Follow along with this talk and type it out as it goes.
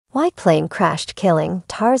Why plane crashed killing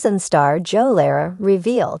Tarzan star Lara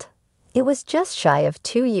revealed. It was just shy of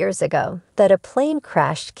 2 years ago that a plane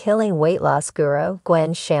crashed killing weight loss guru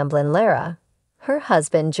Gwen Lara, her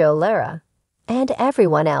husband Lara, and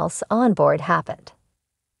everyone else on board happened.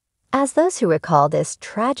 As those who recall this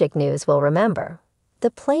tragic news will remember,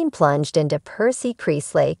 the plane plunged into Percy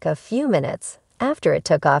Crease Lake a few minutes after it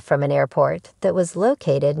took off from an airport that was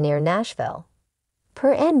located near Nashville.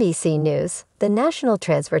 Per NBC News, the National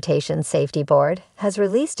Transportation Safety Board has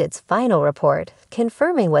released its final report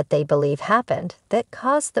confirming what they believe happened that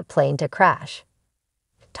caused the plane to crash.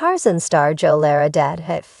 Tarzan star Lara dead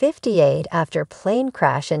at 58 after plane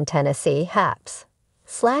crash in Tennessee haps.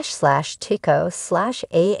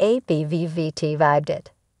 /Tico/AABVVT vibed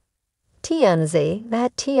it. TMZ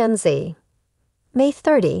at TMZ. May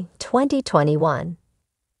 30, 2021.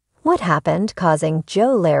 What happened causing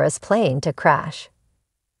Lara's plane to crash?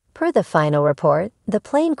 Per the final report, the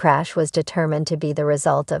plane crash was determined to be the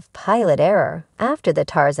result of pilot error after the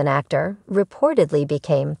Tarzan actor reportedly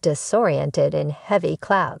became disoriented in heavy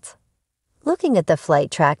clouds. Looking at the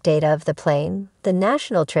flight track data of the plane, the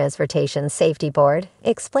National Transportation Safety Board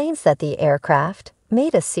explains that the aircraft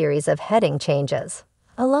made a series of heading changes,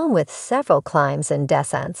 along with several climbs and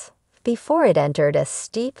descents, before it entered a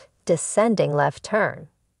steep, descending left turn.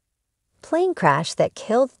 Plane crash that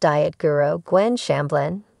killed diet guru Gwen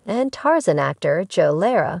and Tarzan actor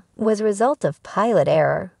Lara was a result of pilot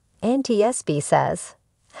error, NTSB says.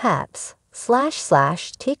 HAPS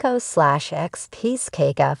 //Tico/X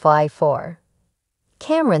Peacecake FY4.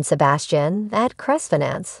 Cameron Sebastian at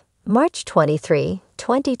Crestfinance, March 23,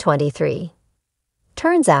 2023.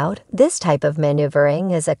 Turns out, this type of maneuvering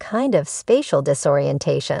is a kind of spatial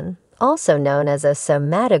disorientation, also known as a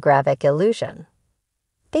somatographic illusion.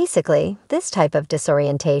 Basically, this type of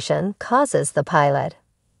disorientation causes the pilot,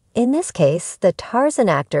 in this case the Tarzan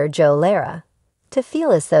actor Lara, to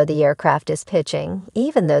feel as though the aircraft is pitching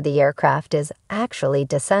even though the aircraft is actually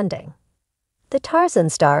descending. The Tarzan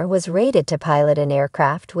star was rated to pilot an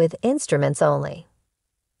aircraft with instruments only.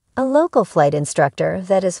 A local flight instructor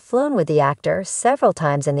that has flown with the actor several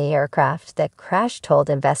times in the aircraft that crashed told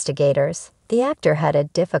investigators the actor had a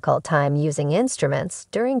difficult time using instruments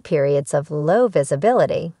during periods of low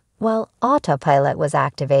visibility while autopilot was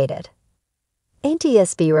activated.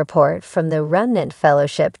 NTSB report from the Remnant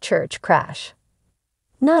Fellowship Church crash.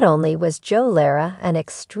 Not only was Lara an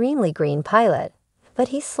extremely green pilot, but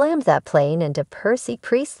he slammed that plane into Percy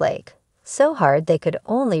Crease Lake so hard they could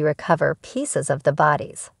only recover pieces of the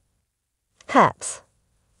bodies. HAPS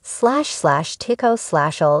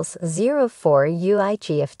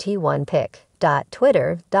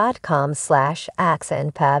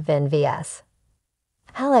 //TICO/004UIGFT1pic.twitter.com/axnpavnvs.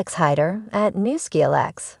 Alex Hyder at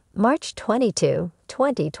NewsKeyAlex, March 22,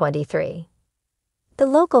 2023. The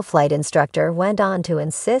local flight instructor went on to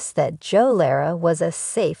insist that Lara was a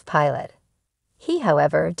safe pilot. He,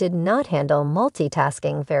 however, did not handle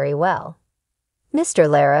multitasking very well. Mr.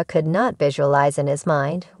 Lara could not visualize in his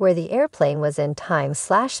mind where the airplane was in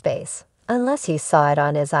time/space unless he saw it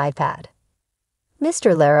on his iPad.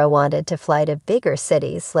 Mr. Lara wanted to fly to bigger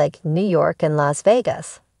cities like New York and Las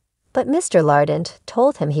Vegas, but Mr. Lardent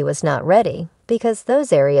told him he was not ready because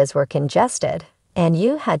those areas were congested and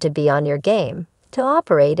you had to be on your game to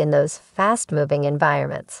operate in those fast-moving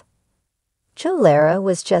environments. Lara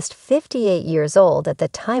was just 58 years old at the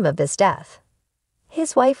time of his death.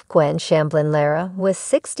 His wife Gwen Lara was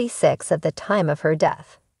 66 at the time of her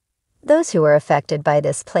death. Those who were affected by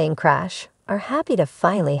this plane crash are happy to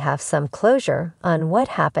finally have some closure on what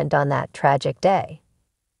happened on that tragic day.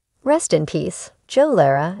 Rest in peace,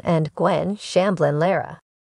 Lara and Gwen Lara.